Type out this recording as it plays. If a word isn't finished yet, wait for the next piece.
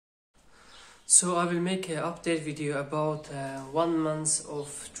So I will make an update video about 1 month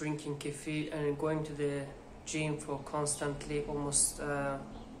of drinking kefir and going to the gym for constantly, almost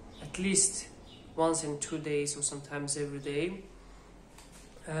at least once in 2 days or sometimes every day.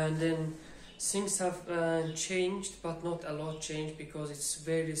 And then things have changed, but not a lot changed because it's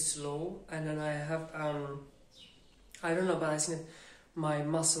very slow. And then I have I don't know, but I think my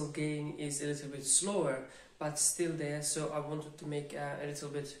muscle gain is a little bit slower, but still there. So I wanted to make a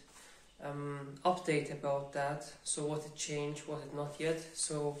little bit update about that. So what it changed, what it not yet.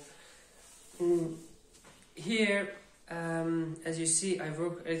 So here, as you see, I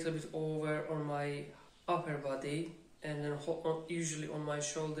work a little bit over on my upper body, and then usually on my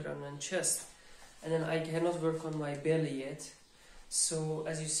shoulder and then chest, and then I cannot work on my belly yet. So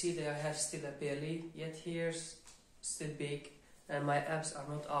as you see there, I have still a belly, yet here's still big, and my abs are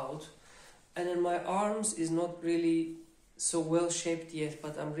not out, and then my arms is not really so well shaped yet,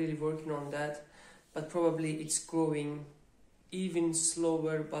 but I'm really working on that. But probably it's growing even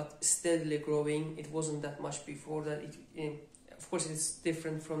slower, but steadily growing. It wasn't that much before that. Of course it's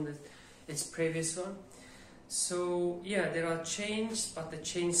different from its previous one. So yeah, there are changes, but the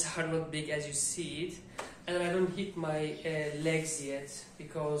changes are not big as you see it. And I don't hit my legs yet,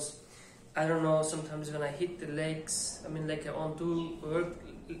 because I don't know, sometimes when I hit the legs, I mean, like I want to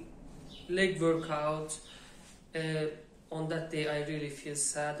leg workout, on that day I really feel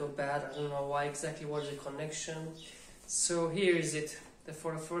sad or bad. I don't know why exactly, what is the connection. So here is it,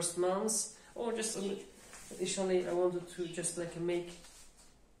 for the first month. Or just additionally, I wanted to just like make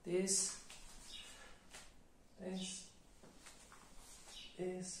this, and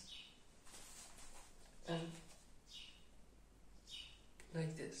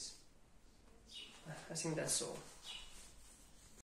like this. I think that's all.